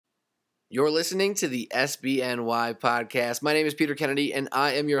You're listening to the SBNY podcast. My name is Peter Kennedy, and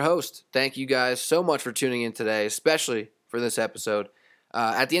I am your host. Thank you guys so much for tuning in today, especially for this episode.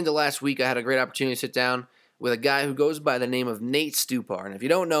 At the end of last week, I had a great opportunity to sit down with a guy who goes by the name of Nate Stupar. And if you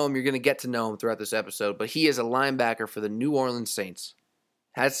don't know him, you're going to get to know him throughout this episode. But he is a linebacker for the New Orleans Saints.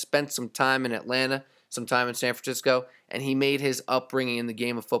 Has spent some time in Atlanta, some time in San Francisco, and he made his upbringing in the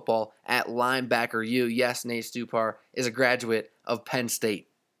game of football at Linebacker U. Yes, Nate Stupar is a graduate of Penn State.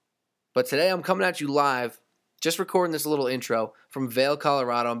 But today I'm coming at you live, just recording this little intro from Vail,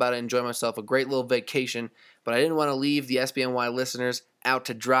 Colorado. I'm about to enjoy myself, a great little vacation, but I didn't want to leave the SBNY listeners out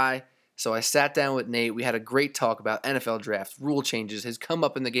to dry, so I sat down with Nate. We had a great talk about NFL draft, rule changes, his come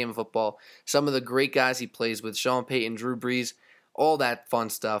up in the game of football, some of the great guys he plays with, Sean Payton, Drew Brees, all that fun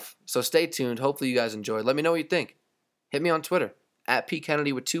stuff. So stay tuned. Hopefully you guys enjoyed. Let me know what you think. Hit me on Twitter, at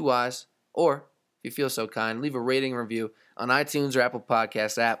 @PKennedy with 2 Y's, or if you feel so kind, leave a rating and review on iTunes or Apple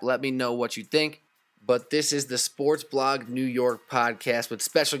Podcast app. Let me know what you think. But this is the Sports Blog New York podcast with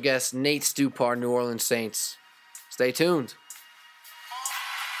special guest Nate Stupar, New Orleans Saints. Stay tuned.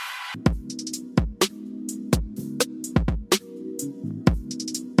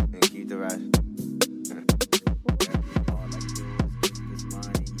 Keep the rest.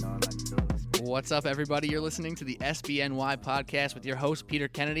 What's up, everybody? You're listening to the SBNY podcast with your host, Peter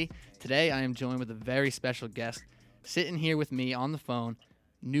Kennedy. Today, I am joined with a very special guest. Sitting here with me on the phone,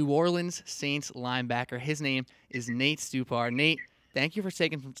 New Orleans Saints linebacker. His name is Nate Stupar. Nate, thank you for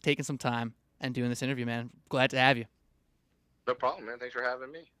taking some time and doing this interview, man. Glad to have you. No problem, man. Thanks for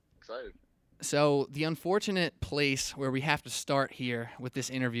having me. Excited. So the unfortunate place where we have to start here with this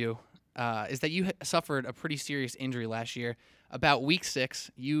interview is that you suffered a pretty serious injury last year. About week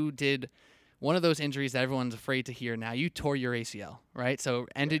 6, you did one of those injuries that everyone's afraid to hear now. You tore your ACL, right? So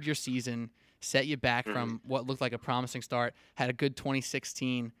ended your season, set you back from what looked like a promising start, had a good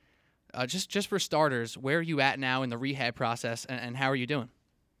 2016. Just for starters, where are you at now in the rehab process, and how are you doing?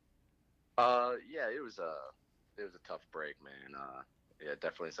 Yeah, it was a tough break, man. Yeah,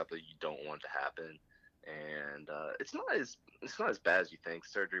 definitely something you don't want to happen, and it's not as bad as you think.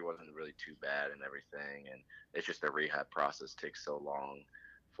 Surgery wasn't really too bad and everything, and it's just the rehab process takes so long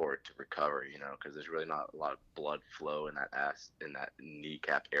for it to recover, because there's really not a lot of blood flow in that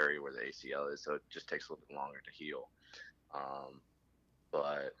kneecap area where the ACL is, so it just takes a little bit longer to heal.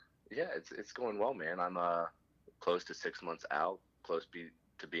 But yeah, it's going well, man. I'm close to 6 months out, close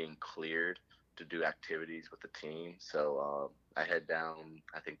to being cleared to do activities with the team. So I head down,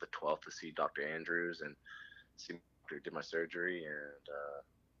 I think the 12th, to see Dr. Andrews and see Dr. did my surgery, and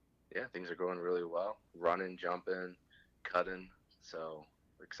yeah, things are going really well. Running, jumping, cutting, so.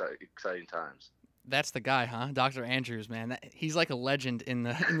 Exciting times. That's the guy, huh? Dr. Andrews, man. He's like a legend in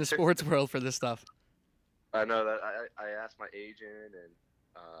the sports world for this stuff. I know that. I asked my agent and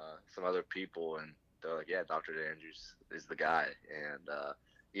some other people, and they're like, yeah, Dr. Andrews is the guy. And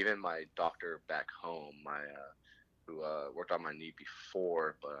even my doctor back home, who worked on my knee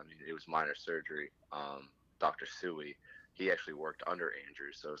before, but I mean, it was minor surgery, Dr. Suey, he actually worked under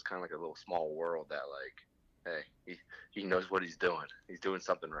Andrews. So it's kind of like a little small world that, like, hey, he knows what he's doing. He's doing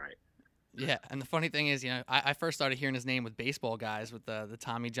something right. Yeah, and the funny thing is, I first started hearing his name with baseball guys, with the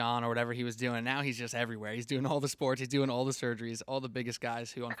Tommy John or whatever he was doing. Now he's just everywhere. He's doing all the sports. He's doing all the surgeries. All the biggest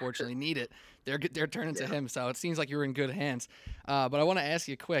guys who unfortunately need it, they're turning to him. So it seems like you're in good hands. But I want to ask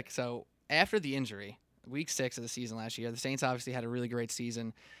you quick. So after the injury, week 6 of the season last year, the Saints obviously had a really great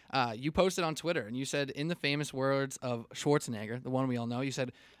season. You posted on Twitter, and you said, in the famous words of Schwarzenegger, the one we all know, you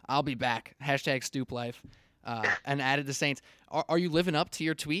said, "I'll be back." #StupLife. And added the Saints. Are you living up to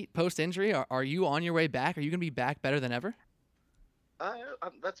your tweet post-injury? Are you on your way back? Are you going to be back better than ever?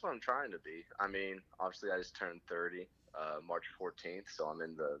 That's what I'm trying to be. I mean, obviously, I just turned 30 March 14th, so I'm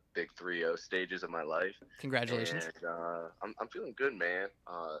in the big 3-0 stages of my life. Congratulations. And I'm feeling good, man.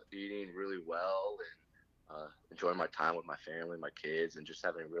 Eating really well and enjoying my time with my family, my kids, and just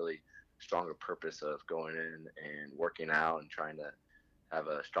having a really stronger purpose of going in and working out and trying to have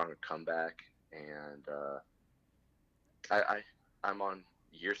a stronger comeback. And I'm on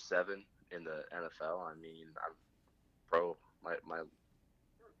year 7 in the NFL. I mean, I'm pro.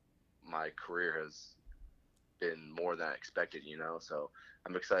 My career has been more than I expected, So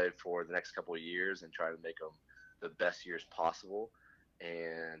I'm excited for the next couple of years and try to make them the best years possible,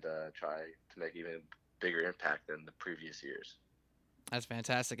 and try to make even bigger impact than the previous years. That's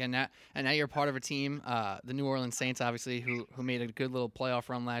fantastic. And now you're part of a team, the New Orleans Saints, obviously, who made a good little playoff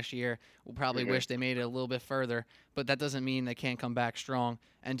run last year. Will probably wish they made it a little bit further, but that doesn't mean they can't come back strong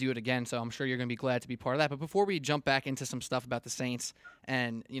and do it again. So I'm sure you're going to be glad to be part of that. But before we jump back into some stuff about the Saints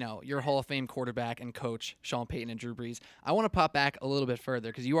and your Hall of Fame quarterback and coach Sean Payton and Drew Brees, I want to pop back a little bit further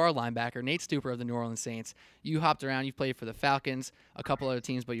because you are a linebacker, Nate Stupar of the New Orleans Saints. You hopped around. You've played for the Falcons, a couple other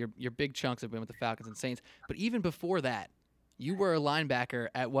teams, but your big chunks have been with the Falcons and Saints. But even before that, you were a linebacker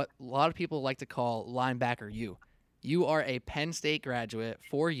at what a lot of people like to call Linebacker U. You are a Penn State graduate,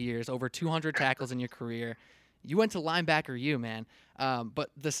 4 years, over 200 tackles in your career. You went to Linebacker U, man.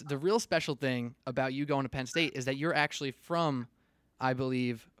 But the real special thing about you going to Penn State is that you're actually from, I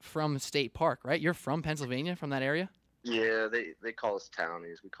believe, from State Park, right? You're from Pennsylvania, from that area? Yeah, they call us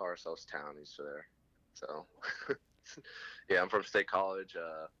townies. We call ourselves townies there. So, yeah, I'm from State College.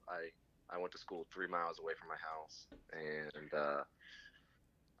 I went to school 3 miles away from my house, and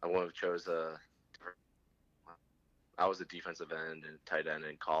I would have chose I was a defensive end and tight end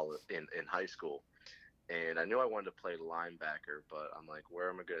in college, in high school, and I knew I wanted to play linebacker, but I'm like, where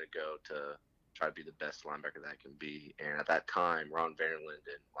am I going to go to try to be the best linebacker that I can be? And at that time, Ron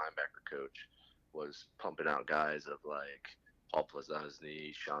Vanderlinden, linebacker coach, was pumping out guys of like Paul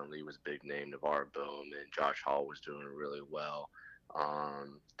Plazazny, Sean Lee was a big name, Navarre Boom, and Josh Hall was doing really well.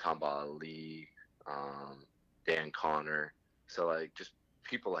 Tamba Ali, Dan Connor, so like just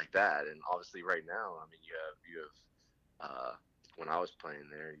people like that. And obviously right now, I mean, you have when I was playing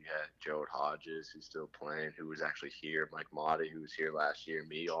there, you had Joe Hodges, who's still playing, who was actually here, Mike Motti, who was here last year,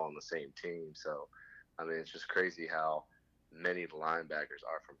 me, all on the same team. So I mean, it's just crazy how many linebackers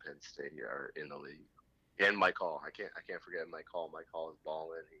are from Penn State are in the league. And Mike Hall, I can't forget Mike Hall. Mike Hall is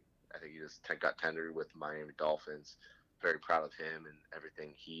balling. I think he just got tendered with Miami Dolphins. Very proud of him and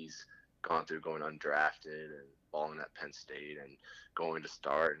everything he's gone through, going undrafted and balling at Penn State and going to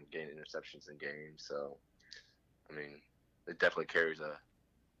start and getting interceptions in games. So, I mean, it definitely carries a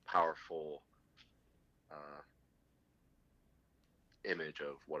powerful image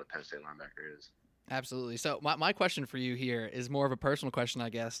of what a Penn State linebacker is. Absolutely. So my question for you here is more of a personal question, I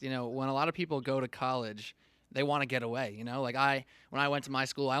guess. When a lot of people go to college, they want to get away. Like when I went to my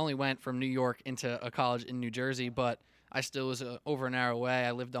school, I only went from New York into a college in New Jersey, but I still was over an hour away.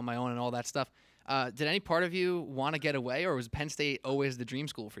 I lived on my own and all that stuff. Did any part of you want to get away, or was Penn State always the dream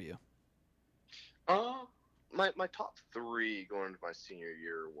school for you? My top 3 going into my senior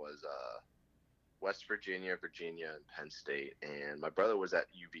year was West Virginia, and Penn State. And my brother was at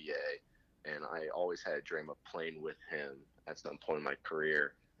UVA, and I always had a dream of playing with him at some point in my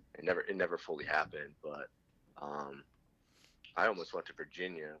career. It never fully happened, but I almost went to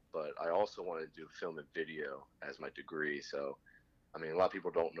Virginia, but I also wanted to do film and video as my degree. So, I mean, a lot of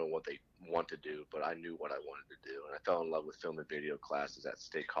people don't know what they want to do, but I knew what I wanted to do. And I fell in love with film and video classes at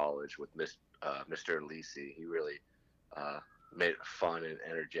State College with Mr. Lisi. He really made it fun and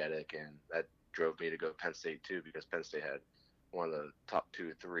energetic, and that drove me to go to Penn State too, because Penn State had one of the top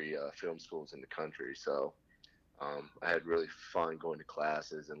 2 or 3 film schools in the country. So I had really fun going to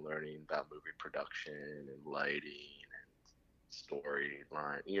classes and learning about movie production and lighting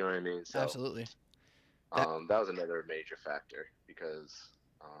storyline, you know what I mean? So, absolutely. That was another major factor because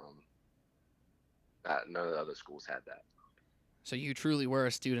none of the other schools had that. So you truly were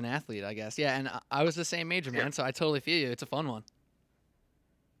a student athlete, I guess. Yeah, and I was the same major, man. Yeah. So I totally feel you. It's a fun one.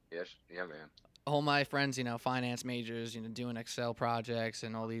 Yes, yeah, man. All my friends, finance majors, doing Excel projects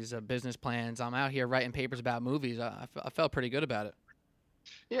and all these business plans. I'm out here writing papers about movies. I felt pretty good about it.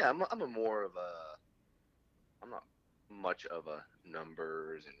 Yeah, I'm not much of a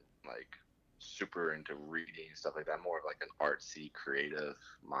numbers and like super into reading and stuff like that. I'm more of like an artsy, creative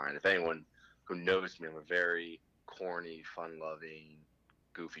mind. If anyone who knows me, I'm a very corny, fun-loving,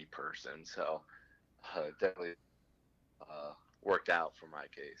 goofy person. So definitely worked out for my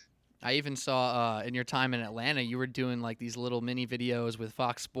case. I even saw in your time in Atlanta, you were doing like these little mini videos with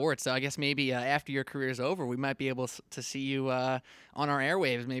Fox Sports. So I guess maybe after your career is over, we might be able to see you on our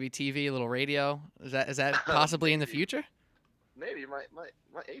airwaves, maybe TV, a little radio. Is that possibly in the future? Maybe. My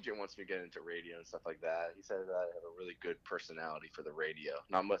agent wants me to get into radio and stuff like that. He said that I have a really good personality for the radio.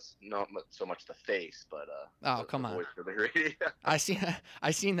 Not so much the face, but come on, voice for the radio. I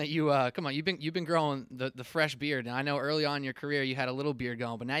seen that you come on. You've been growing the fresh beard, and I know early on in your career you had a little beard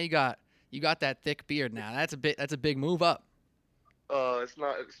going, but now you got that thick beard now. That's a big move up. It's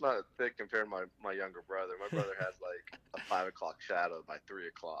not thick compared to my younger brother. My brother has like a 5 o'clock shadow by 3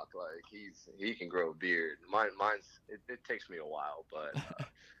 o'clock. Like he can grow a beard. Mine's it takes me a while, but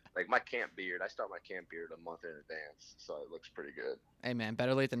like my camp beard. I start my camp beard a month in advance, so it looks pretty good. Hey man,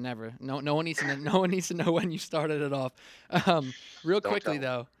 better late than never. No one needs to know, no one needs to know when you started it off. Real Don't tell quickly 'em.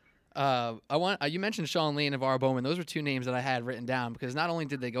 though, I want you mentioned Sean Lee and Navarro Bowman. Those were two names that I had written down because not only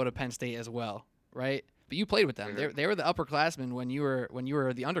did they go to Penn State as well, right? But you played with them. Mhm. They were the upperclassmen when you were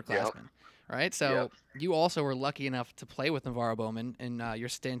the Yep. underclassmen, right? So Yep. you also were lucky enough to play with Navarro Bowman in your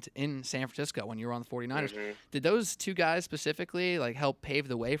stint in San Francisco when you were on the 49ers. Mhm. Did those two guys specifically like help pave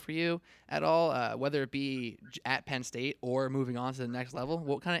the way for you at all, whether it be at Penn State or moving on to the next level?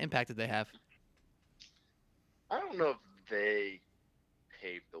 What kind of impact did they have? I don't know if they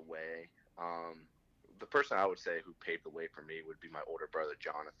paved the way. Um, the person I would say who paved the way for me would be my older brother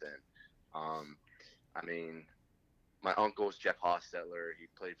Jonathan. Um, I mean, my uncle's Jeff Hostetler. He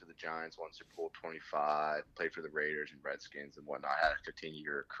played for the Giants, won Super Bowl 25, played for the Raiders and Redskins and whatnot. Had a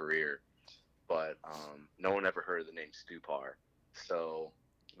 15-year career, but no one ever heard of the name Stupar. So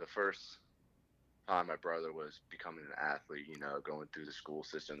the first time my brother was becoming an athlete, going through the school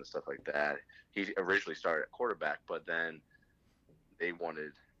system and stuff like that, he originally started at quarterback, but then they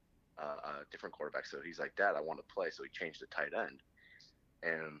wanted a different quarterback. So he's like, Dad, I want to play. So he changed to tight end.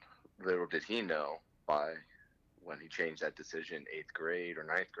 And little did he know, by when he changed that decision, 8th grade or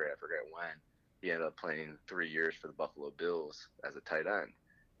 9th grade, I forget when, he ended up playing 3 years for the Buffalo Bills as a tight end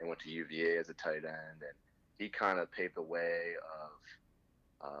and went to UVA as a tight end. And he kind of paved the way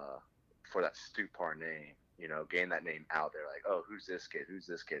for that Stupar name, getting that name out there. Like, oh, who's this kid? Who's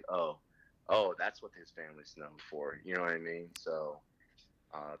this kid? Oh, that's what his family's known for. You know what I mean? So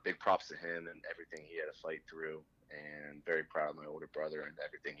big props to him and everything he had to fight through, and very proud of my older brother and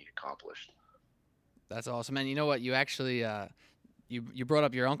everything he accomplished. That's awesome, man. You know what? You actually you brought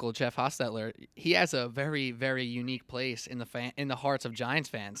up your uncle Jeff Hostetler. He has a very very unique place in the hearts of Giants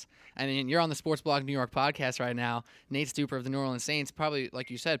fans. I mean, you're on the Sports Blog New York podcast right now. Nate Stupar of the New Orleans Saints. Probably, like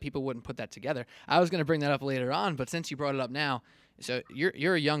you said, people wouldn't put that together. I was going to bring that up later on, but since you brought it up now, so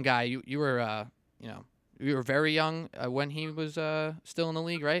you're a young guy. You were you were very young when he was still in the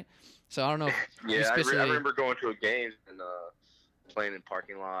league, right? So I don't know if Yeah, I remember going to a game and playing in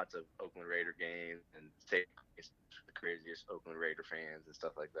parking lots of Oakland Raider games and staying with the craziest Oakland Raider fans and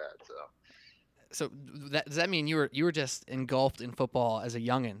stuff like that. So does that mean you were just engulfed in football as a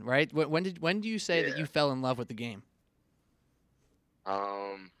youngin, right? When do you say that you fell in love with the game?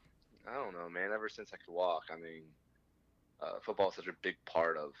 I don't know, man. Ever since I could walk, I mean, football is such a big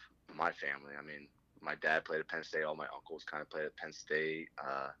part of my family. I mean, my dad played at Penn State. All my uncles kind of played at Penn State.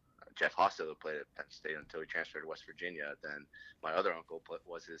 Jeff Hostetler played at Penn State until he transferred to West Virginia. Then my other uncle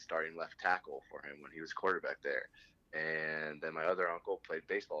was his starting left tackle for him when he was quarterback there. And then my other uncle played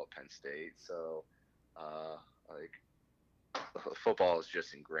baseball at Penn State. So, like, football is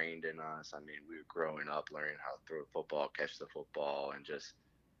just ingrained in us. I mean, we were growing up learning how to throw a football, catch the football, and just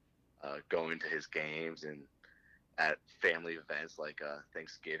going to his games. And at family events like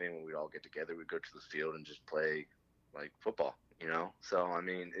Thanksgiving, when we'd all get together, we'd go to the field and just play like football, So I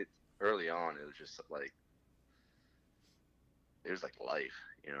mean, early on, it was just like life,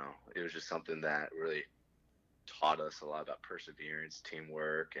 It was just something that really taught us a lot about perseverance,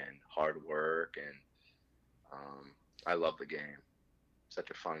 teamwork, and hard work. And I love the game.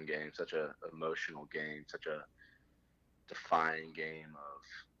 Such a fun game, such a emotional game, such a defining game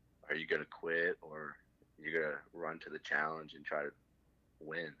of, are you gonna quit or you're gonna run to the challenge and try to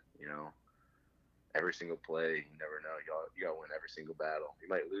win? Every single play, you never know. You gotta win every single battle. You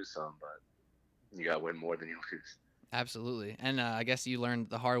might lose some, but you gotta win more than you lose. Absolutely, and I guess you learned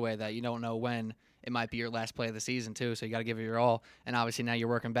the hard way that you don't know when it might be your last play of the season too. So you got to give it your all. And obviously now you're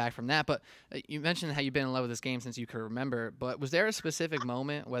working back from that. But you mentioned how you've been in love with this game since you could remember. But was there a specific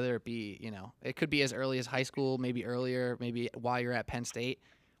moment, whether it be it could be as early as high school, maybe earlier, maybe while you're at Penn State,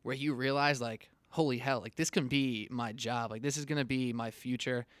 where you realized like, holy hell, like this can be my job, like this is gonna be my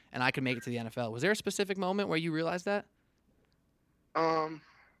future, and I can make it to the NFL? Was there a specific moment where you realized that? I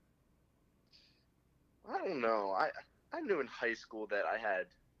don't know. I knew in high school that I had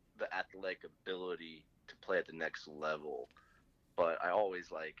the athletic ability to play at the next level, but I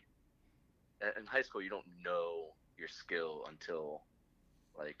always in high school you don't know your skill until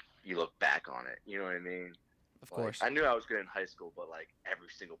you look back on it. You know what I mean? Of course. I knew I was good in high school, but every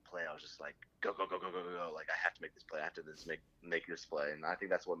single play I was just go go go go go go. I have to make this play. I have to make this play, and I think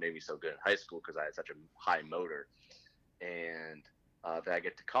that's what made me so good in high school because I had such a high motor. And then I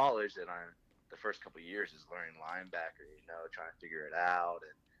get to college, and the first couple of years is learning linebacker, trying to figure it out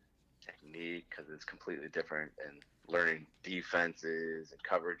and technique because it's completely different, and learning defenses and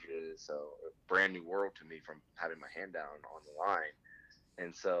coverages. So a brand new world to me from having my hand down on the line.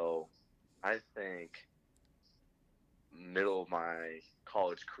 And so I think middle of my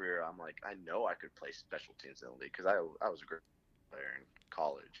college career, I'm like, I know I could play special teams in the league because I was a great player in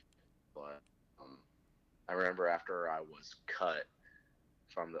college. But I remember after I was cut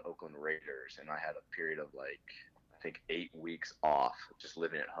from the Oakland Raiders and I had a period of like, I think 8 weeks off just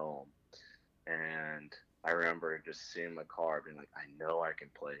living at home. And I remember just seeing my card being like, I know I can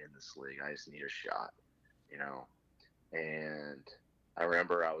play in this league. I just need a shot, you know? And I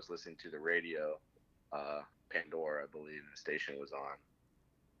remember I was listening to the radio, Pandora, I believe the station was on,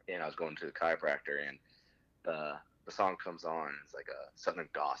 and I was going to the chiropractor, and the song comes on, and it's like a Southern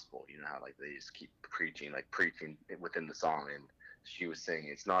gospel. You know how like they just keep preaching within the song, and she was singing,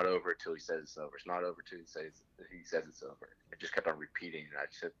 "It's not over till he says it's over. It's not over till he says it's over." It just kept on repeating, and I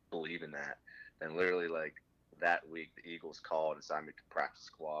just believe in that. And literally, like that week, the Eagles called and signed me to practice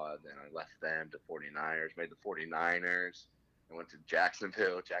squad. Then I left them to 49ers, made the 49ers, and went to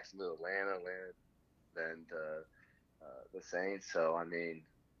Jacksonville, Atlanta, then to the Saints. So I mean,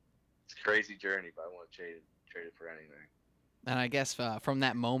 it's a crazy journey, but I won't trade it for anything. And I guess from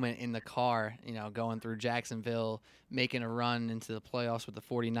that moment in the car, going through Jacksonville, making a run into the playoffs with the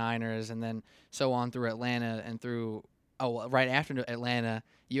 49ers, and then so on through Atlanta and right after Atlanta,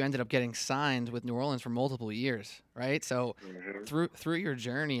 you ended up getting signed with New Orleans for multiple years, right? So through your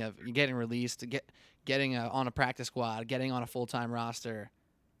journey of getting released, getting on a practice squad, getting on a full-time roster,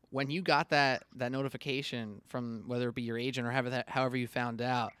 when you got that notification from whether it be your agent or however you found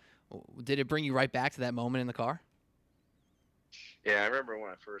out, did it bring you right back to that moment in the car? Yeah, I remember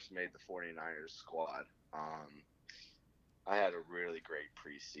when I first made the 49ers squad. I had a really great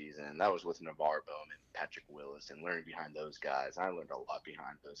preseason. That was with Navarro Bowman, Patrick Willis, and learning behind those guys. I learned a lot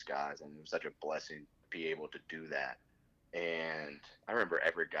behind those guys, and it was such a blessing to be able to do that. And I remember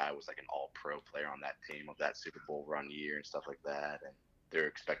every guy was like an all-pro player on that team of that Super Bowl run year and stuff like that. And they're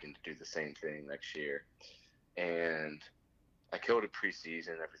expecting to do the same thing next year. And I killed a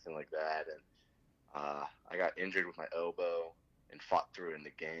preseason and everything like that. And I got injured with my elbow and fought through in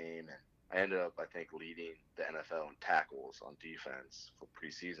the game. And I ended up, I think, leading the NFL in tackles on defense for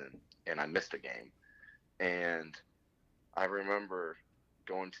preseason. And I missed a game. And I remember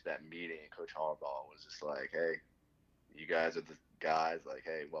going to that meeting, and Coach Harbaugh was just like, hey, you guys are the guys, like,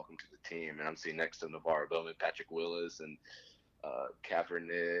 hey, welcome to the team. And I'm sitting next to Navarro Bowman, Patrick Willis, and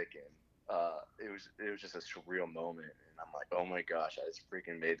Kaepernick, and it was just a surreal moment. And I'm like, oh my gosh, I just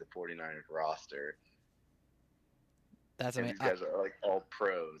freaking made the 49ers roster. That's and amazing. These guys are like all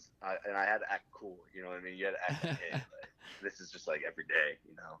pros. And I had to act cool, you know what I mean? You had to act like, hey, like, this is just like every day,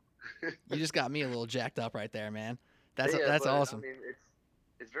 you know? You just got me a little jacked up right there, man. That's but, awesome. I mean,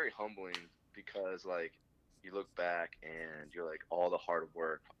 it's very humbling because, like, you look back and you're like, all the hard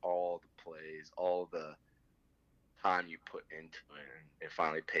work, all the plays, all the time you put into it, and it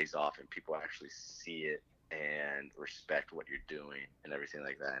finally pays off, and people actually see it and respect what you're doing and everything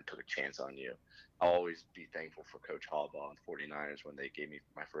like that, and took a chance on you. I'll always be thankful for Coach Harbaugh and 49ers when they gave me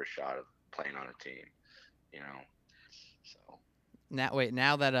my first shot of playing on a team, you know. So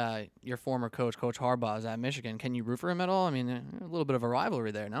now that your former coach Harbaugh is at Michigan, can you root for him at all? I mean, a little bit of a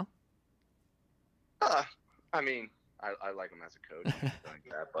rivalry there, no? I mean, I like him as a coach, like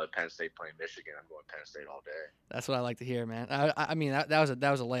that. But Penn State playing Michigan, I'm going Penn State all day. That's what I like to hear, man. I mean, that was a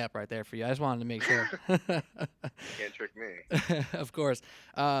layup right there for you. I just wanted to make sure. You can't trick me. Of course.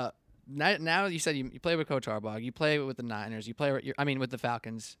 Now you said you play with Coach Harbaugh. You play with the Niners. You play with the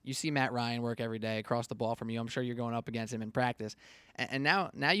Falcons. You see Matt Ryan work every day across the ball from you. I'm sure you're going up against him in practice. And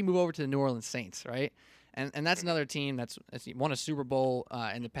now you move over to the New Orleans Saints, right? And that's another team that's won a Super Bowl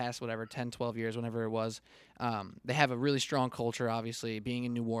in the past, 10, 12 years, whenever it was. They have a really strong culture, obviously, being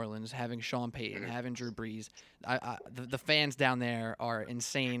in New Orleans, having Sean Payton, having Drew Brees. The fans down there are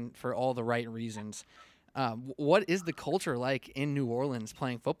insane for all the right reasons. What is the culture like in New Orleans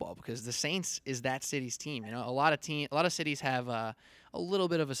playing football? Because the Saints is that city's team. You know, a lot of cities have a little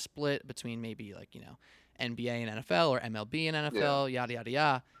bit of a split between maybe NBA and NFL or MLB and NFL, yada yada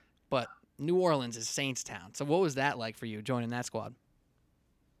yada. But New Orleans is Saints town. So what was that like for you joining that squad?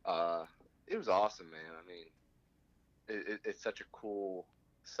 It was awesome, man. I mean, it's such a cool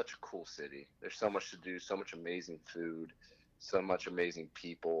city. There's so much to do, so much amazing food, so much amazing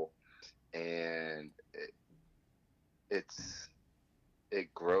people, and it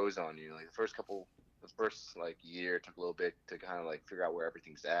grows on you. Like the first year took a little bit to kind of figure out where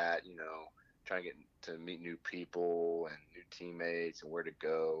everything's at, trying to get to meet new people and new teammates and where to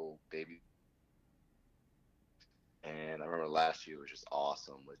go, baby. And I remember last year was just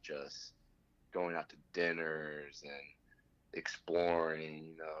awesome with just going out to dinners and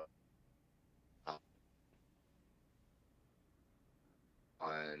exploring,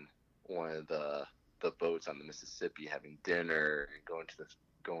 on one of the the boats on the Mississippi, having dinner, and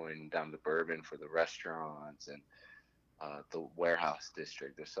going down to Bourbon for the restaurants, and the warehouse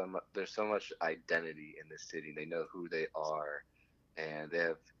district. There's so much identity in this city. They know who they are, and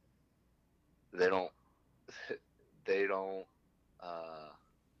they don't they don't uh,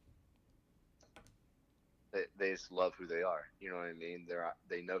 they just love who they are. You know what I mean?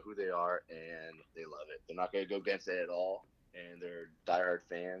 They know who they are, and they love it. They're not going to go against it at all, and they're diehard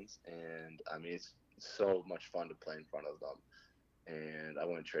fans. And I mean, it's so much fun to play in front of them, and I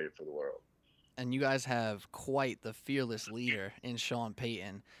wouldn't trade it for the world. And you guys have quite the fearless leader in Sean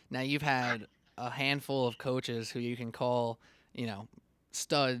Payton. Now, you've had a handful of coaches who you can call, you know,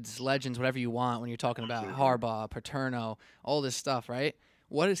 studs, legends, whatever you want when you're talking about Harbaugh, Paterno, all this stuff, right?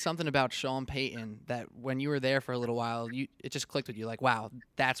 What is something about Sean Payton that when you were there for a little while, it just clicked with you? Like, wow,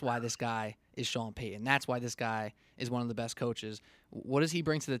 that's why this guy is Sean Payton. That's why this guy is one of the best coaches. What does he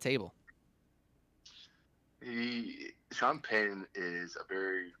bring to the table? Sean Payton is a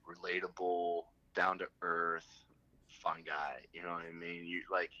very relatable, down to earth, fun guy. You know what I mean?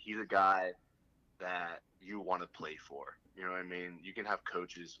 He's a guy that you want to play for. You know what I mean? You can have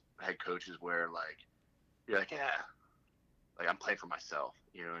head coaches where you're like, yeah, like I'm playing for myself.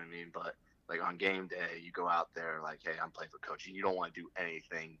 You know what I mean? But like on game day, you go out there like, hey, I'm playing for coach, and you don't want to do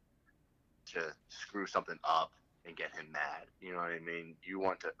anything to screw something up and get him mad. You know what I mean? You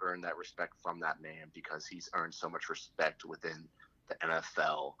want to earn that respect from that man because he's earned so much respect within the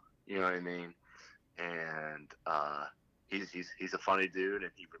NFL. You know what I mean? And he's a funny dude,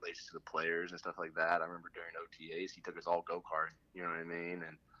 and he relates to the players and stuff like that. I remember during OTAs, he took us all go-karting. You know what I mean?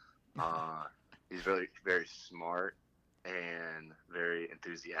 And he's very, very smart and very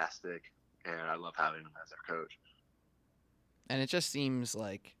enthusiastic, and I love having him as our coach. And it just seems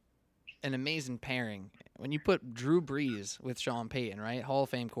like an amazing pairing. When you put Drew Brees with Sean Payton, right? Hall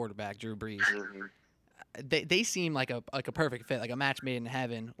of Fame quarterback Drew Brees. Mm-hmm. They seem like a perfect fit, like a match made in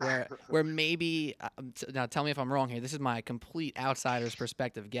heaven. Where maybe now tell me if I'm wrong here. This is my complete outsider's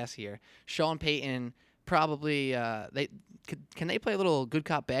perspective guess here. Sean Payton probably can they play a little good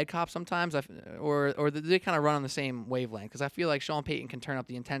cop bad cop sometimes, or do they kind of run on the same wavelength? Because I feel like Sean Payton can turn up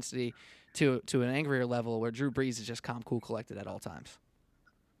the intensity to an angrier level, where Drew Brees is just calm, cool, collected at all times.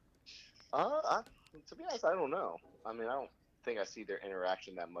 To be honest, I don't know. I mean, I don't think I see their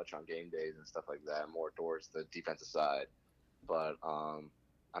interaction that much on game days and stuff like that, more towards the defensive side. But,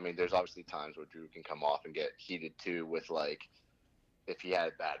 I mean, there's obviously times where Drew can come off and get heated too with, like, if he had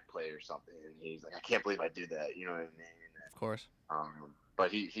a bad play or something, and he's like, I can't believe I did that. You know what I mean? And, of course.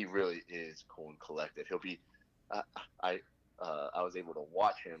 But he really is cool and collected. He'll be I was able to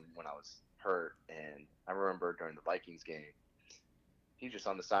watch him when I was hurt, and I remember during the Vikings game, he's just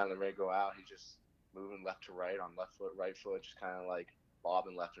on the side of the ring, go out. He's just moving left to right on left foot, right foot, just kind of like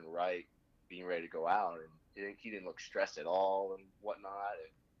bobbing left and right, being ready to go out. And he didn't look stressed at all and whatnot.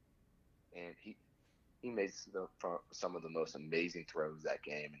 And he made some of the most amazing throws that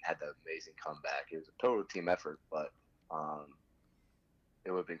game and had that amazing comeback. It was a total team effort, but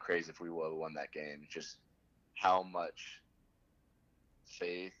it would have been crazy if we would have won that game. Just how much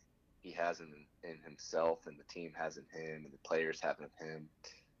faith he has in himself, and the team has in him, and the players have in him.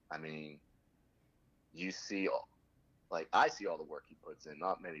 I mean, you see, I see all the work he puts in.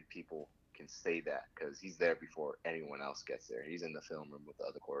 Not many people can say that because he's there before anyone else gets there. He's in the film room with the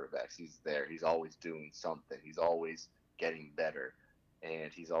other quarterbacks. He's there. He's always doing something. He's always getting better,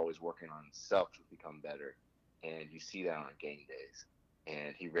 and he's always working on himself to become better. And you see that on game days.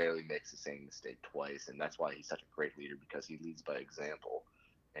 And he rarely makes the same mistake twice, and that's why he's such a great leader, because he leads by example.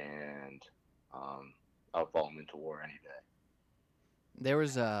 And I'll follow him into war any day. There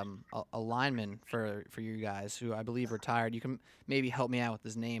was a lineman for you guys who I believe retired. You can maybe help me out with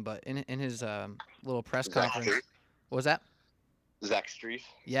his name, but in his little press conference, what was that? Zach Streif.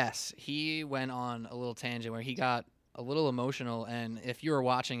 Yes, he went on a little tangent where he got a little emotional, and if you were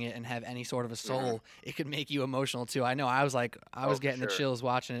watching it and have any sort of a soul, it could make you emotional too. I know I was getting the chills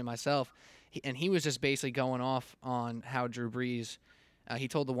watching it myself, and he was just basically going off on how Drew Brees. He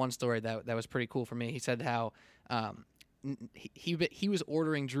told the one story that was pretty cool for me. He said how he was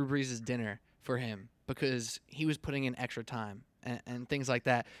ordering Drew Brees' dinner for him because he was putting in extra time and things like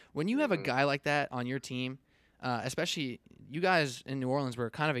that. When you have a guy like that on your team, especially you guys in New Orleans were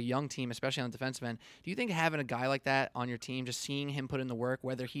kind of a young team, especially on the defensive end. Do you think having a guy like that on your team, just seeing him put in the work,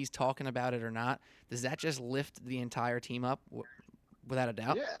 whether he's talking about it or not, does that just lift the entire team up without a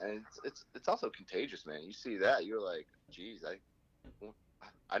doubt? Yeah, and it's also contagious, man. You see that, you're like, geez,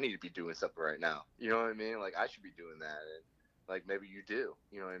 I need to be doing something right now. You know what I mean? Like, I should be doing that. And, like, maybe you do.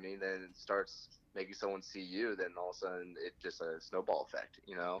 You know what I mean? Then it starts making someone see you. Then all of a sudden, it's just a snowball effect,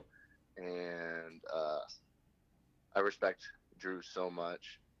 you know? and I respect Drew so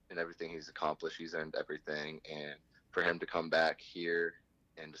much and everything he's accomplished. He's earned everything, and for him to come back here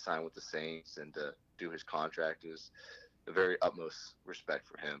and to sign with the Saints and to do his contract is the very utmost respect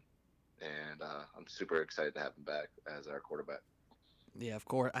for him. And I'm super excited to have him back as our quarterback. Yeah, of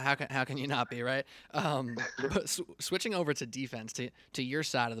course. How can you not be, right? But switching over to defense, to your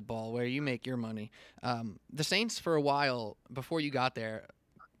side of the ball, where you make your money, the Saints for a while before you got there,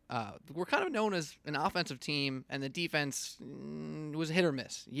 were kind of known as an offensive team, and the defense was hit or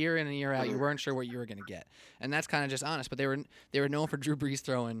miss, year in and year out. You weren't sure what you were going to get, and that's kind of just honest. But they were known for Drew Brees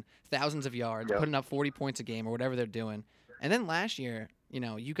throwing thousands of yards, putting up 40 points a game or whatever they're doing. And then last year,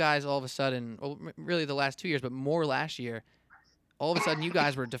 you guys all of a sudden, well, really the last 2 years, but more last year, all of a sudden you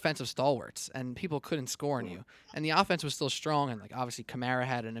guys were defensive stalwarts and people couldn't score on you. And the offense was still strong, and like obviously Kamara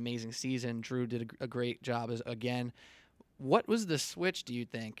had an amazing season. Drew did a great job again. What was the switch, do you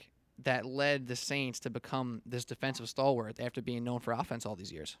think, that led the Saints to become this defensive stalwart after being known for offense all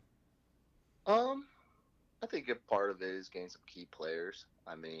these years? I think a part of it is getting some key players.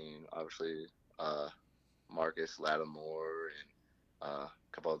 I mean, obviously, Marcus Lattimore and a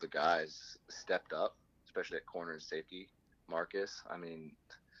couple other guys stepped up, especially at corner and safety. Marcus, I mean,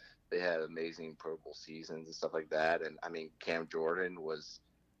 they had amazing Pro Bowl seasons and stuff like that. And I mean, Cam Jordan was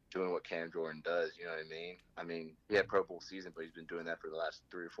doing what Cam Jordan does. You know what I mean? I mean, he had Pro Bowl season, but he's been doing that for the last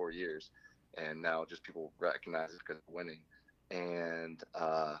 3 or 4 years. And now just people recognize it because of winning. And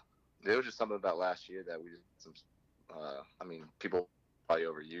there was just something about last year that we just, I mean, people probably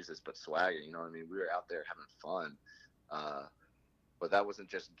overuse this, but swagger, you know what I mean? We were out there having fun. But that wasn't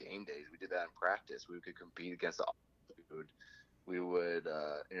just game days. We did that in practice. We could compete against the we would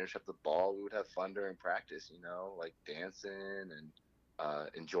intercept the ball. We would have fun during practice, like dancing and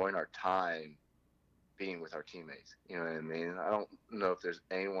enjoying our time being with our teammates. You know what I mean? I don't know if there's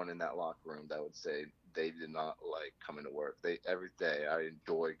anyone in that locker room that would say they did not like coming to work. Every day I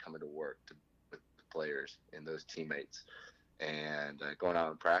enjoyed coming to work with the players and those teammates. And going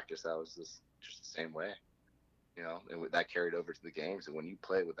out in practice, that was just the same way. And that carried over to the games. And when you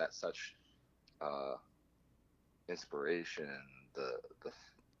play with that such inspiration, the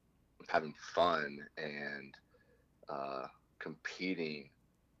having fun and competing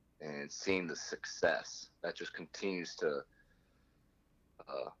and seeing the success, that just continues to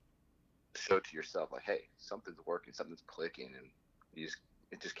show to yourself like, hey, something's working, something's clicking, and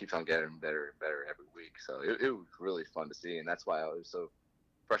it just keeps on getting better and better every week. So it was really fun to see, and that's why it was so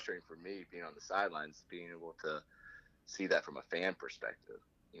frustrating for me being on the sidelines, being able to see that from a fan perspective,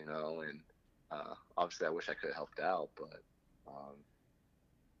 and obviously I wish I could have helped out, but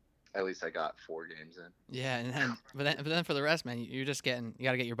at least I got 4 games in. Yeah, and but then for the rest, man, you got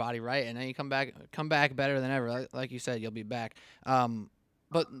to get your body right, and then you come back better than ever. Like you said, you'll be back.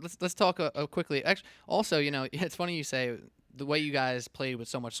 But let's talk quickly. Actually, also, it's funny you say the way you guys played with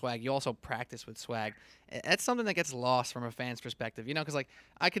so much swag. You also practice with swag. That's something that gets lost from a fan's perspective, because like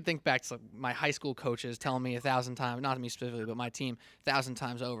I could think back to my high school coaches telling me 1,000 times, not me specifically, but my team 1,000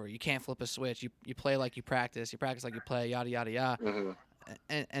 times over, you can't flip a switch. You play like you practice like you play, yada yada yada. Mm-hmm.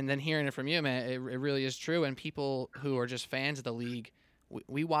 And then hearing it from you, man, it really is true. And people who are just fans of the league,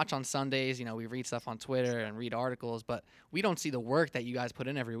 we watch on Sundays. We read stuff on Twitter and read articles, but we don't see the work that you guys put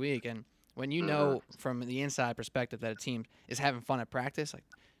in every week. And when you know from the inside perspective that a team is having fun at practice, like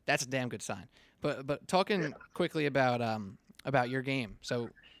that's a damn good sign. But talking quickly about your game. So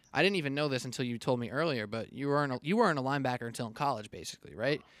I didn't even know this until you told me earlier, but you weren't a linebacker until in college, basically,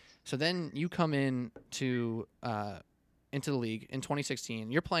 right? So then you come into the league in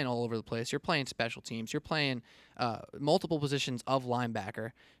 2016. You're playing all over the place. You're playing special teams. You're playing multiple positions of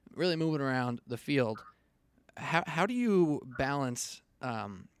linebacker, really moving around the field. How do you balance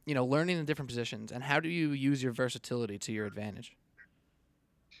learning the different positions, and how do you use your versatility to your advantage?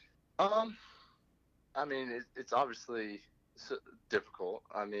 I mean, it's obviously difficult.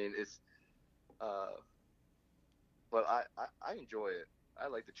 I mean, but I enjoy it. I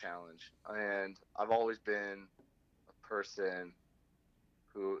like the challenge, and I've always been a person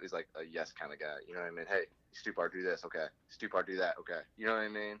who is like a yes kind of guy. You know what I mean? Hey, Stupar, do this. Okay. Stupar, do that. Okay. You know what I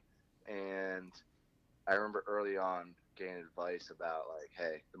mean? And I remember early on getting advice about like,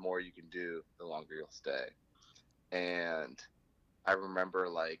 hey, the more you can do, the longer you'll stay. And I remember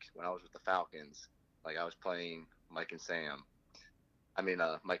like when I was with the Falcons, like I was playing Mike and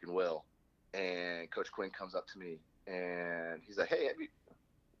Will, and Coach Quinn comes up to me and he's like, hey,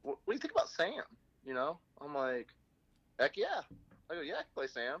 what do you think about Sam? I'm like, heck yeah. I go, yeah, I can play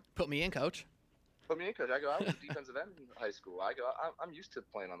Sam. Put me in, Coach. I go, I was a defensive end in high school. I go, I'm used to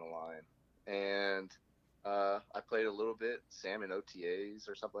playing on the line. And I played a little bit, Sam, in OTAs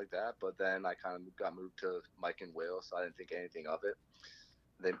or something like that, but then I kind of got moved to Mike and Will, so I didn't think anything of it.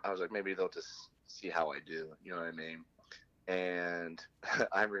 I was like, maybe they'll just see how I do, you know what I mean? And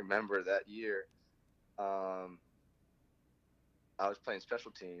I remember that year, I was playing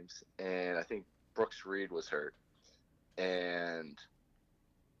special teams, and I think Brooks Reed was hurt, and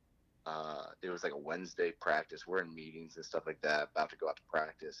it was like a Wednesday practice. We're in meetings and stuff like that, about to go out to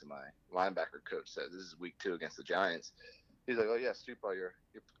practice, and my linebacker coach said, "This is week 2 against the Giants." He's like, "Oh yeah, Stupar,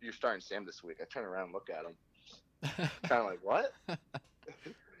 you're starting Sam this week." I turn around and look at him, kind of like, "What?"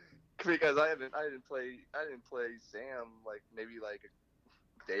 Because I didn't play Sam like maybe like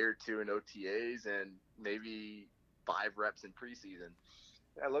a day or two in OTAs and maybe 5 reps in preseason.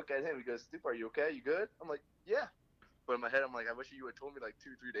 And I look at him. He goes, "Stupar, are you okay? You good?" I'm like, "Yeah." But in my head, I'm like, I wish you had told me like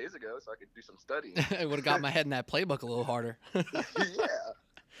 2-3 days ago so I could do some studying. It would have got my head in that playbook a little harder. Yeah.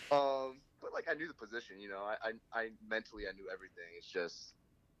 But like I knew the position, you know. I mentally I knew everything. It's just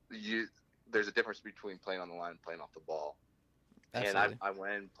there's a difference between playing on the line and playing off the ball. Absolutely. And I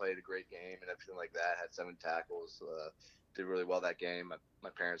went and played a great game and everything like that. Had 7 tackles. Did really well that game. My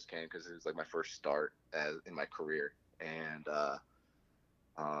parents came because it was like my first start in my career. And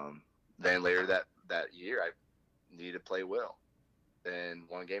then later that year, I needed to play Will. And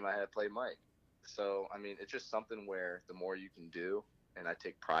one game I had to play Mike. So, I mean, it's just something where the more you can do, and I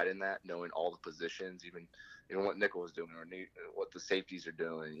take pride in that, knowing all the positions, even what nickel is doing or what the safeties are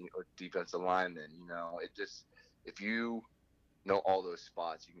doing or defensive linemen, you know, it just, if you know all those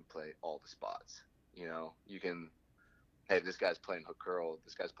spots, you can play all the spots. You know, you can, hey, this guy's playing hook curl,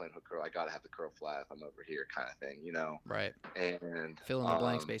 I got to have the curl flat if I'm over here kind of thing, you know. Right. And fill in the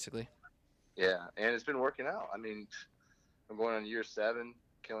blanks, basically. Yeah, and it's been working out. I mean, I'm going on year 7,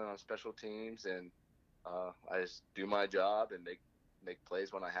 killing on special teams, and I just do my job and make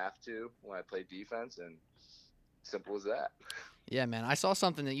plays when I have to, when I play defense, and simple as that. Yeah, man. I saw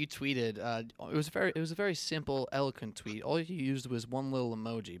something that you tweeted. It was a very simple, eloquent tweet. All you used was one little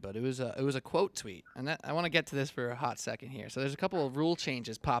emoji, but it was a quote tweet. And I want to get to this for a hot second here. So there's a couple of rule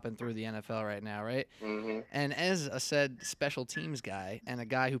changes popping through the NFL right now, right? Mm-hmm. And as a said special teams guy and a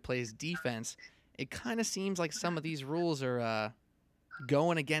guy who plays defense, it kind of seems like some of these rules are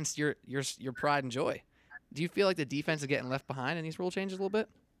going against your pride and joy. Do you feel like the defense is getting left behind in these rule changes a little bit?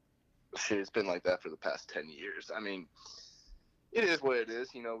 Shit, it's been like that for the past 10 years. I mean, it is what it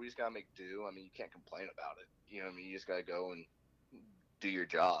is. You know, we just got to make do. I mean, you can't complain about it. You know what I mean? You just got to go and do your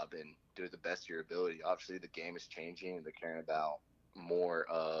job and do it the best of your ability. Obviously, the game is changing, and they're caring about more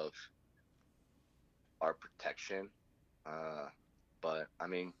of our protection. But, I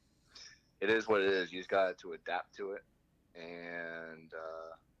mean, it is what it is. You just got to adapt to it. And,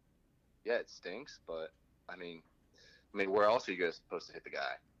 yeah, it stinks. But, I mean, where else are you guys supposed to hit the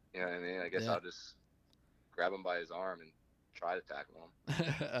guy? You know what I mean? I guess I'll just grab him by his arm and try to tackle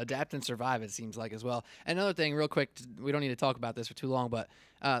him. Adapt and survive, it seems like, as well. Another thing, real quick, we don't need to talk about this for too long, but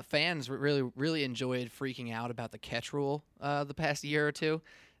fans really enjoyed freaking out about the catch rule the past year or two.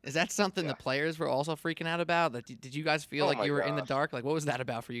 Is that something the players were also freaking out about? Did you guys feel like you were in the dark? Like, what was that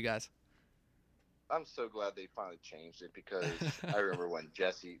about for you guys? I'm so glad they finally changed it because I remember when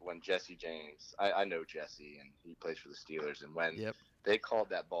Jesse James, I know Jesse, and he plays for the Steelers, and when they called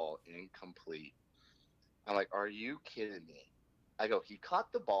that ball incomplete, I'm like, are you kidding me? I go, he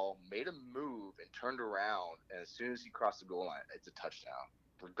caught the ball, made a move, and turned around, and as soon as he crossed the goal line, it's a touchdown,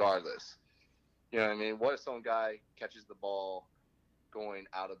 regardless. You know what I mean? What if some guy catches the ball going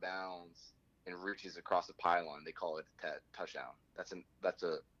out of bounds and reaches across the pylon? They call it a touchdown. That's a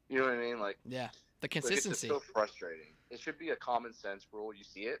you know what I mean? Like, yeah, the consistency. It's just so frustrating. It should be a common sense rule. You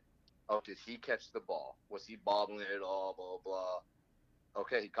see it. Oh, did he catch the ball? Was he bobbling it all? Blah blah.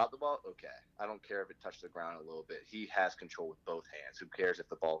 Okay, he caught the ball? Okay. I don't care if it touched the ground a little bit. He has control with both hands. Who cares if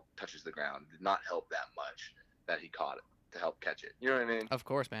the ball touches the ground? It did not help that much that he caught it to help catch it. You know what I mean? Of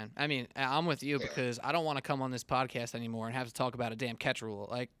course, man. I mean, I'm with you because I don't want to come on this podcast anymore and have to talk about a damn catch rule.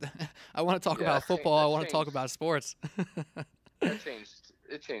 Like, I want to talk about football. I want to talk about sports.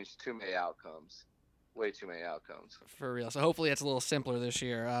 It changed too many outcomes. Way too many outcomes. For real. So hopefully it's a little simpler this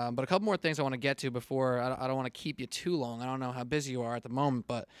year. But a couple more things I want to get to before I don't want to keep you too long. I don't know how busy you are at the moment,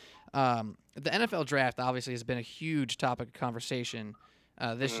 but the NFL draft obviously has been a huge topic of conversation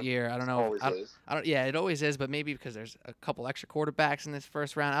this year. I don't know. Yeah, it always is, but maybe because there's a couple extra quarterbacks in this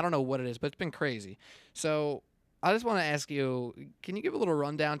first round. I don't know what it is, but it's been crazy. So I just want to ask you, can you give a little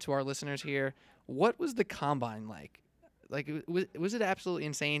rundown to our listeners here? What was the combine like? Like, was it absolutely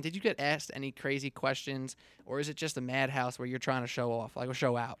insane? Did you get asked any crazy questions, or is it just a madhouse where you're trying to show off, like, or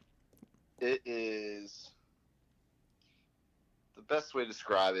show out? It is the best way to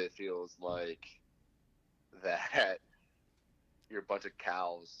describe it. Feels like that you're a bunch of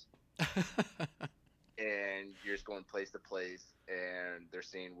cows and you're just going place to place and they're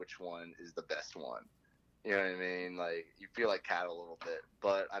seeing which one is the best one. You know what I mean? Like, you feel like cattle a little bit.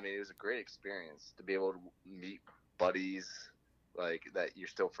 But, I mean, it was a great experience to be able to meet buddies like that you're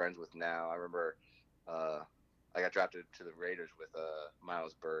still friends with now. I remember I got drafted to the Raiders with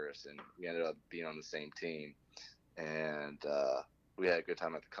Miles Burris, and we ended up being on the same team. And we had a good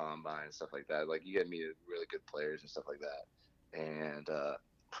time at the combine and stuff like that. Like, you get to meet really good players and stuff like that. And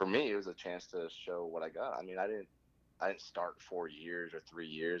for me, it was a chance to show what I got. I mean, I didn't start 4 years or 3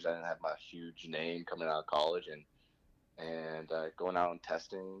 years. I didn't have my huge name coming out of college, and going out and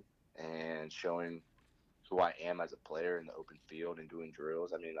testing and showing who I am as a player in the open field and doing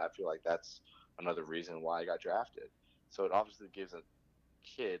drills. I mean, I feel like that's another reason why I got drafted. So it obviously gives a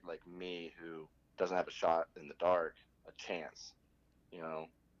kid like me who doesn't have a shot in the dark a chance, you know.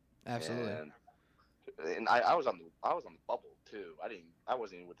 Absolutely. And I was on the bubble too. I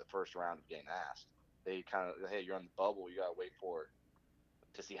wasn't even with the first round of getting asked. They kind of, hey, you're on the bubble. You gotta wait for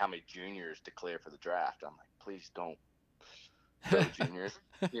to see how many juniors declare for the draft. I'm like, please don't go juniors,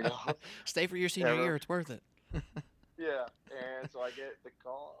 you know. Stay for your senior year. It's worth it. Yeah, and so I get the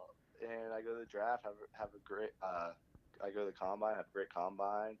call, and I go to the draft. Have a great. I go to the combine. Have a great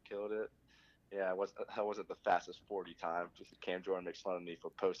combine. Killed it. Yeah, I wasn't the fastest 40 time. Cam Jordan makes fun of me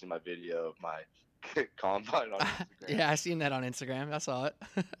for posting my video of my combine on Instagram. Yeah, I seen that on Instagram. I saw it.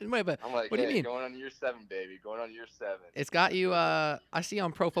 Wait, but I'm like, what do you mean? Going on year 7, baby. Going on year 7. It's got you. I see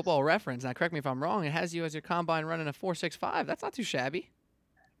on Pro Football Reference. Now, correct me if I'm wrong. It has you as your combine running a 4.65. That's not too shabby.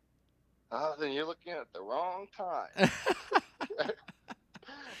 Oh, then you're looking at the wrong time.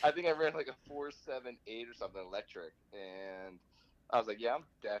 I think I ran like a 4.78 or something electric, and I was like, yeah, I'm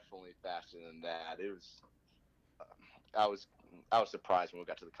definitely faster than that. It was. I was surprised when we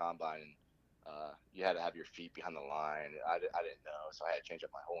got to the combine, and you had to have your feet behind the line. I didn't know, so I had to change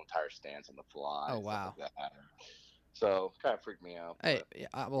up my whole entire stance on the fly. Oh, wow. Like that. So kind of freaked me out. Hey,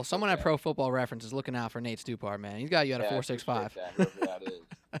 well, someone at Pro Football Reference is looking out for Nate Stupar, man. He's got you at a 4.65. Whoever that is.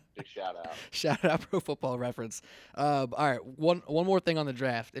 Big shout out. Shout out Pro Football Reference. All right, one more thing on the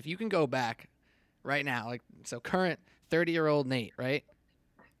draft. If you can go back right now, like so, current 30-year-old Nate, right?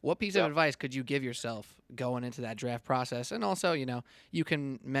 What piece of advice could you give yourself going into that draft process? And also, you know, you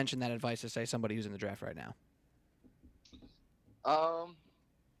can mention that advice to say somebody who's in the draft right now. I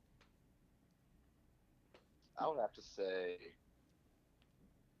would have to say,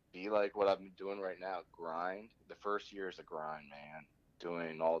 be like what I've been doing right now. Grind. The first year is a grind, man.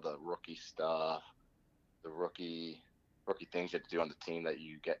 Doing all the rookie stuff, the rookie things you have to do on the team that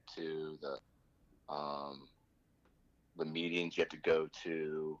you get to, the meetings you have to go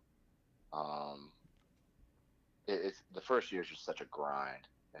to. It's the first year is just such a grind,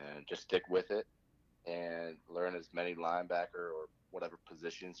 and just stick with it and learn as many linebacker or whatever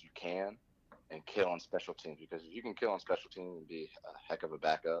positions you can, and kill on special teams. Because if you can kill on special teams and be a heck of a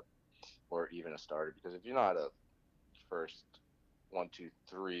backup or even a starter, because if you're not a first 1, 2,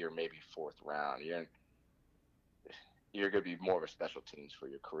 3, or maybe 4th round, you're going to be more of a special teams for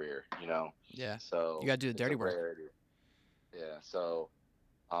your career, you know? Yeah. So you got to do the dirty work. Yeah. So,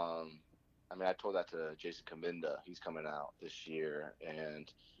 I mean, I told that to Jason Kaminda. He's coming out this year,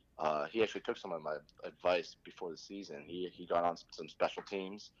 and he actually took some of my advice before the season. He got on some special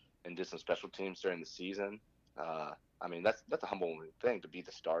teams and did some special teams during the season. I mean, that's a humbling thing to be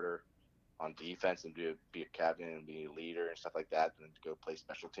the starter on defense and be a captain and be a leader and stuff like that, and to go play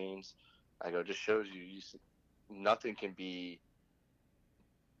special teams. I go, just shows you nothing can be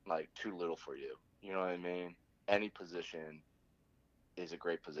like too little for you. You know what I mean? Any position is a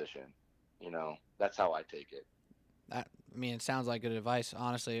great position. You know, that's how I take it. I mean, it sounds like good advice,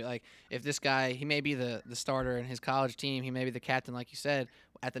 honestly. Like, if this guy, he may be the starter in his college team, he may be the captain, like you said.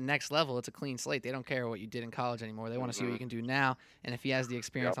 At the next level, it's a clean slate. They don't care what you did in college anymore. They want to see what you can do now. And if he has the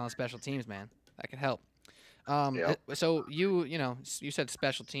experience on special teams, man, that could help. So you said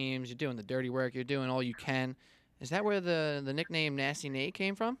special teams. You're doing the dirty work. You're doing all you can. Is that where the nickname Nasty Nate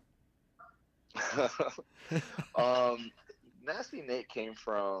came from? Nasty Nate came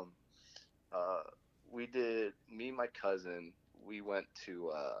from. Me and my cousin, we went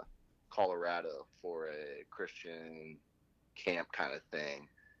to Colorado for a Christian camp kind of thing,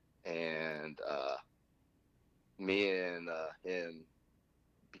 and me and him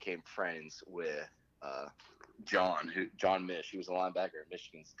became friends with John Mish. He was a linebacker at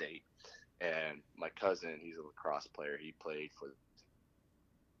Michigan State, and my cousin, he's a lacrosse player. He played for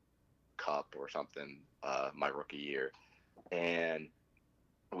Cup or something my rookie year, and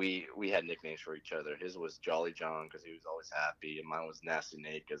we had nicknames for each other. His was Jolly John because he was always happy, and mine was Nasty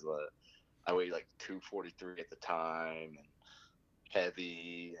Nate because I weighed like 243 at the time, and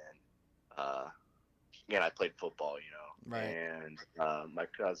heavy, and again, I played football, Right. and my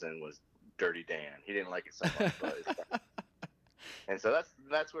cousin was Dirty Dan. He didn't like it so much, but and so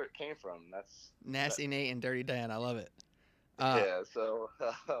that's where it came from. Nasty Nate and Dirty Dan. I love it. Yeah, so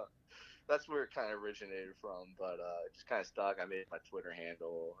that's where it kind of originated from. But it just kind of stuck. I made my Twitter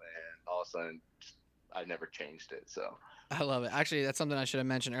handle, and all of a sudden, I never changed it. So I love it. Actually, that's something I should have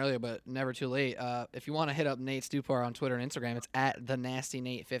mentioned earlier, but never too late. If you want to hit up Nate Stupar on Twitter and Instagram, it's at the Nasty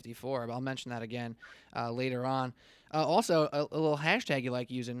Nate 54. But I'll mention that again later on. Also, a little hashtag you like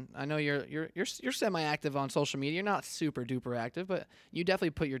using. I know you're semi-active on social media. You're not super duper active, but you definitely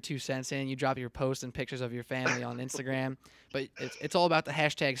put your 2 cents in. You drop your posts and pictures of your family on Instagram. But it's all about the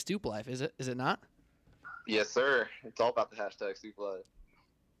hashtag Stoop Life, is it? Is it not? yes, sir. It's all about the hashtag Stupar.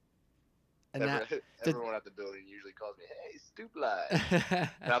 And Everyone at the building usually calls me, "Hey, Stupar,"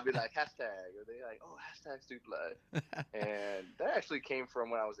 and I'll be like, "Hashtag," or they like, "Oh, hashtag Stupar," and that actually came from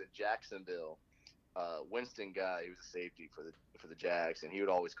when I was in Jacksonville. Winston guy, he was a safety for the Jags, and he would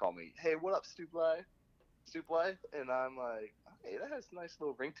always call me, "Hey, what up, Stupar? Stupar?" And I'm like, "Hey, that has a nice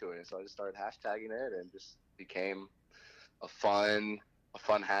little ring to it." And so I just started hashtagging it, and just became a fun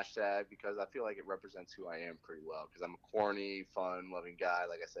hashtag because I feel like it represents who I am pretty well. Because I'm a corny, fun, loving guy,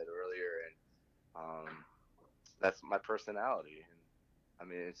 like I said earlier, and that's my personality. And I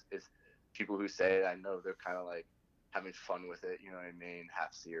mean, it's people who say it, I know they're kind of like having fun with it, you know what I mean,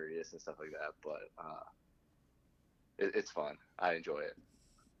 half serious and stuff like that. But it's fun. I enjoy it.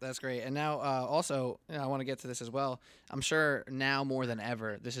 That's great. And now, also, I want to get to this as well. I'm sure now more than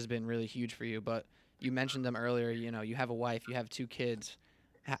ever, this has been really huge for you. But you mentioned them earlier. You have a wife, you have 2 kids.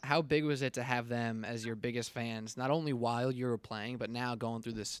 How big was it to have them as your biggest fans, not only while you were playing, but now going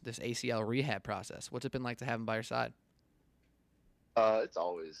through this ACL rehab process? What's it been like to have them by your side? It's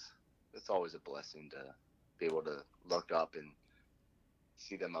always a blessing to be able to look up and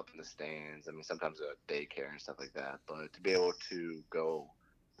see them up in the stands. I mean, sometimes they're at daycare and stuff like that, but to be able to go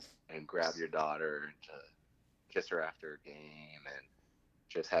and grab your daughter and to kiss her after a game, and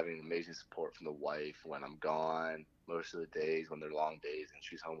just having amazing support from the wife when I'm gone most of the days when they're long days and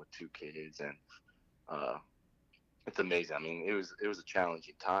she's home with 2 kids, and it's amazing. I mean, it was a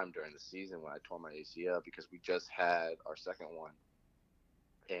challenging time during the season when I tore my ACL because we just had our second one,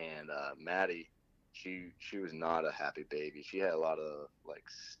 and Maddie, she was not a happy baby. She had a lot of like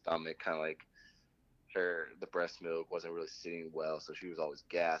stomach, kind of like the breast milk wasn't really sitting well, so she was always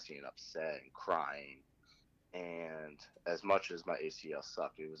gassy and upset and crying. And as much as my ACL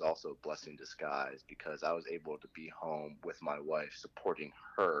sucked, it was also a blessing in disguise because I was able to be home with my wife, supporting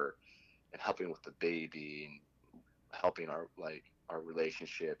her and helping with the baby and helping our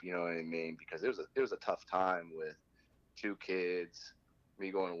relationship. You know what I mean? Because it was a tough time with 2 kids, me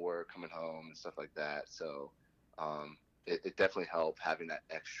going to work, coming home, and stuff like that. So it definitely helped having that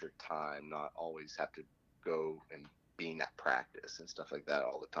extra time, not always have to go and being at practice and stuff like that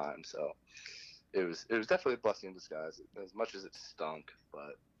all the time. So it was definitely a blessing in disguise, as much as it stunk.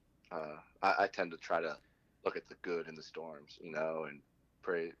 But I tend to try to look at the good in the storms, and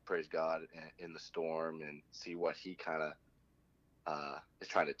praise God in the storm and see what He kind of is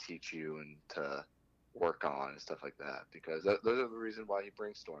trying to teach you and to work on and stuff like that. Because those are the reasons why He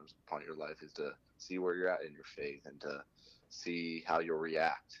brings storms upon your life, is to see where you're at in your faith and to see how you'll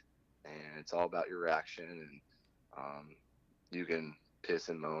react. And it's all about your reaction. And you can piss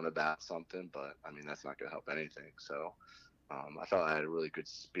and moan about something, but I mean, that's not going to help anything. So I felt I had a really good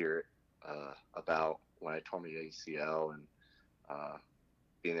spirit about when I tore my ACL, and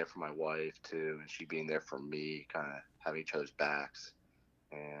being there for my wife too, and she being there for me, kind of having each other's backs.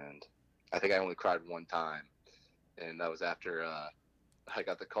 And I think I only cried one time, and that was after I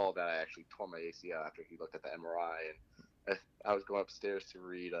got the call that I actually tore my ACL after he looked at the MRI. And I was going upstairs to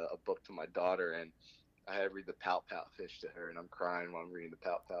read a book to my daughter, and I had to read the Pout Pout Fish to her, and I'm crying while I'm reading the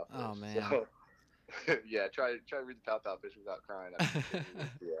Pout Pout Fish. Oh, man. So, yeah, try to read the Pout Pout Fish without crying.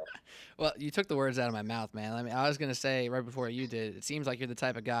 Yeah. Well, you took the words out of my mouth, man. I mean, I was going to say right before you did, it seems like you're the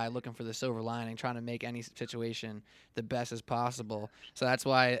type of guy looking for the silver lining, trying to make any situation the best as possible. So that's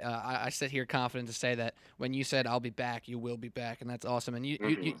why I sit here confident to say that when you said I'll be back, you will be back, and that's awesome. And you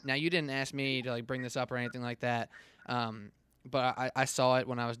now, you didn't ask me to like bring this up or anything like that. But I saw it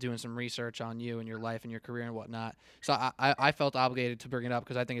when I was doing some research on you and your life and your career and whatnot. So I felt obligated to bring it up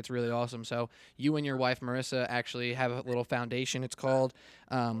because I think it's really awesome. So you and your wife, Marissa, actually have a little foundation. It's called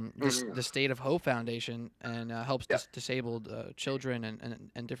the State of Hope Foundation, and helps disabled children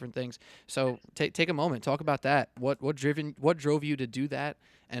and different things. So take a moment. Talk about that. What drove you to do that,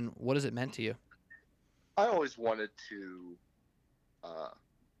 and what has it meant to you? I always wanted to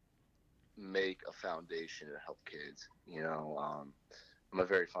make a foundation to help kids. I'm a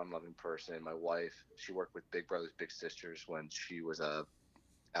very fun-loving person. My wife, she worked with Big Brothers Big Sisters when she was out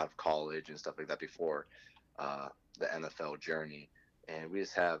of college and stuff like that before uh, the NFL journey. And we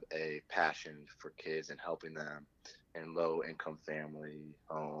just have a passion for kids and helping them in low-income family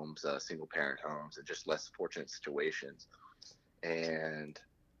homes, single-parent homes, and just less fortunate situations. And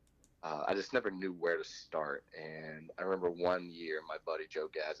I just never knew where to start. And I remember one year, my buddy Joe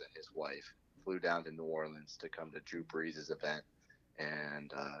Gazza and his wife flew down to New Orleans to come to Drew Brees' event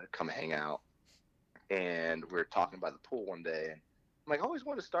and come hang out. And we were talking by the pool one day, and I'm like, I always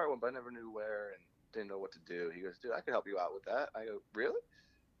wanted to start one, but I never knew where and didn't know what to do. He goes, dude, I could help you out with that. I go, really?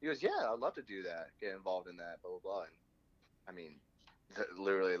 He goes, yeah, I'd love to do that, get involved in that, blah, blah, blah. And I mean,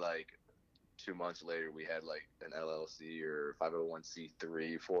 literally like 2 months later, we had like an LLC or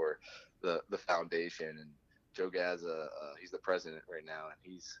 501c3 for the foundation. And Joe Gazza, he's the president right now, and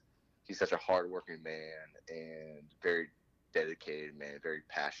he's such a hardworking man and very dedicated man, very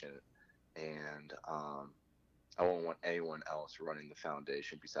passionate. And I won't want anyone else running the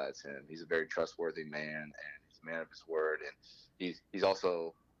foundation besides him. He's a very trustworthy man, and he's a man of his word. And he's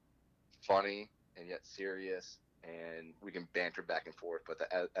also funny and yet serious, and we can banter back and forth. But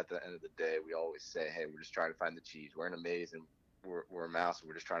at the end of the day, we always say, hey, we're just trying to find the cheese. We're in a maze, and we're a mouse, and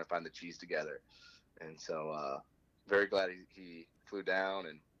we're just trying to find the cheese together. And so very glad he flew down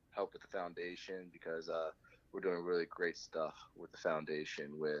and helped with the foundation, because we're doing really great stuff with the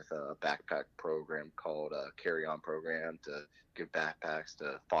foundation with a backpack program called Carry On Program to give backpacks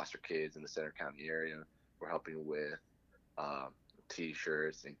to foster kids in the Center County area. We're helping with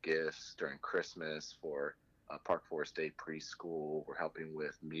T-shirts and gifts during Christmas for Park Forest Day Preschool. We're helping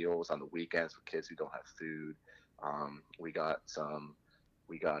with meals on the weekends for kids who don't have food. We got some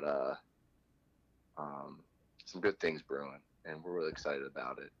good things brewing, and we're really excited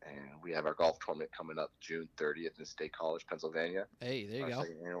about it. And we have our golf tournament coming up June 30th in State College, Pennsylvania. Hey, there you go.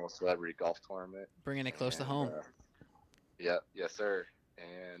 Second annual celebrity golf tournament. Bringing it close to home. Yes, sir.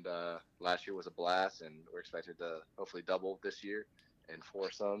 And last year was a blast, and we're expected to hopefully double this year in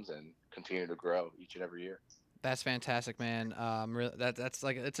foursomes and continue to grow each and every year. That's fantastic, man. That's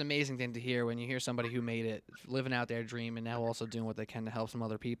like, it's an amazing thing to hear when you hear somebody who made it, living out their dream, and now also doing what they can to help some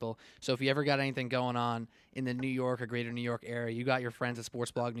other people. So if you ever got anything going on in the New York or greater New York area, you got your friends at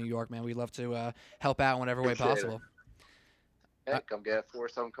Sports Blog New York, man. We'd love to help out in whatever way possible. Hey, come get a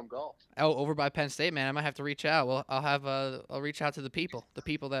foursome, come golf. Oh, over by Penn State, man. I might have to reach out. Well, I'll reach out to the people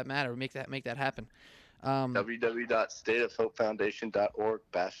that matter. Make that happen.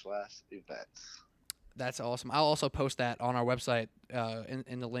 www.stateofhopefoundation.org/events. That's awesome. I'll also post that on our website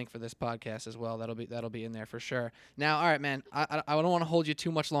in the link for this podcast as well. That'll be in there for sure. Now, all right, man. I don't want to hold you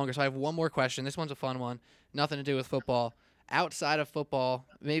too much longer, so I have one more question. This one's a fun one. Nothing to do with football. Outside of football,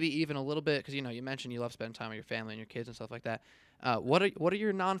 maybe even a little bit, because you mentioned you love spending time with your family and your kids and stuff like that. What are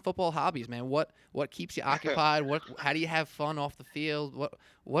your non-football hobbies, man? What keeps you occupied? How do you have fun off the field?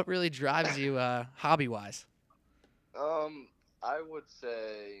 What really drives you hobby-wise? I would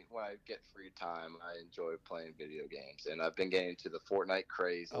say when I get free time, I enjoy playing video games, and I've been getting into the Fortnite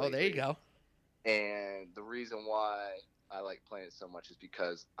craze lately. Oh, there you go. And the reason why I like playing it so much is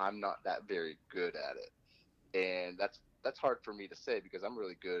because I'm not that very good at it, and that's hard for me to say, because I'm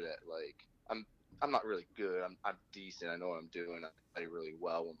really good at, like, I'm not really good. I'm decent. I know what I'm doing. I play really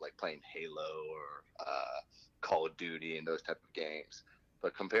well when playing Halo or Call of Duty and those type of games.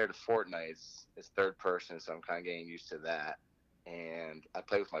 But compared to Fortnite, it's third person, so I'm kind of getting used to that. And I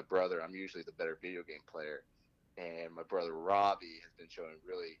play with my brother. I'm usually the better video game player, and my brother Robbie has been showing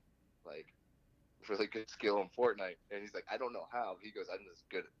really good skill in Fortnite. And he's like, I don't know how. He goes, I'm just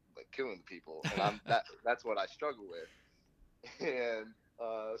good at killing the people, and that's what I struggle with. And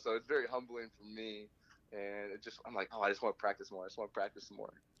so it's very humbling for me. And I'm like, I just want to practice more.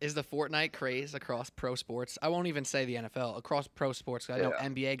 Is the Fortnite craze across pro sports? I won't even say the NFL. Across pro sports, I know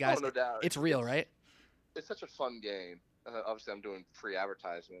NBA guys. Oh, no doubt. It's real, right? It's such a fun game. Obviously, I'm doing free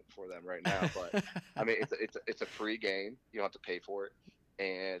advertisement for them right now, but I mean, it's a free game. You don't have to pay for it,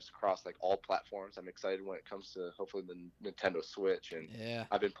 and it's across all platforms. I'm excited when it comes to hopefully the Nintendo Switch, and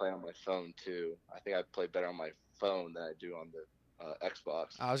I've been playing on my phone too. I think I play better on my phone than I do on the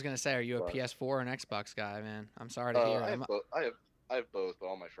Xbox. I was gonna say, are you a PS4 or an Xbox guy, man? I'm sorry to hear. I have both, but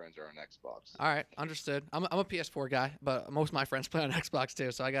all my friends are on Xbox. All right, understood. I'm a PS4 guy, but most of my friends play on Xbox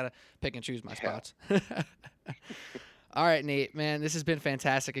too, so I gotta pick and choose my spots. All right, Nate, man, this has been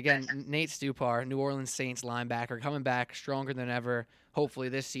fantastic. Again, Nate Stupar, New Orleans Saints linebacker, coming back stronger than ever, hopefully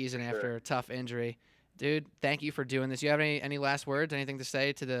this season after a tough injury. Dude, thank you for doing this. You have any last words, anything to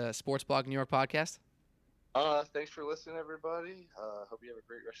say to the Sports Blog New York podcast? Thanks for listening, everybody. Hope you have a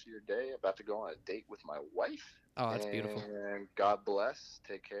great rest of your day. About to go on a date with my wife. Oh, that's beautiful. And God bless.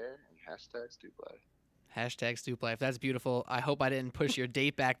 Take care. And hashtag Stupar. Hashtag Stoop Life. That's beautiful. I hope I didn't push your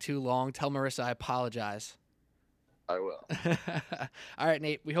date back too long. Tell Marissa I apologize. I will. All right,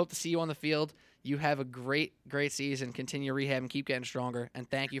 Nate. We hope to see you on the field. You have a great season. Continue rehab and keep getting stronger. And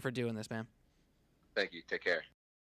thank you for doing this, man. Thank you. Take care.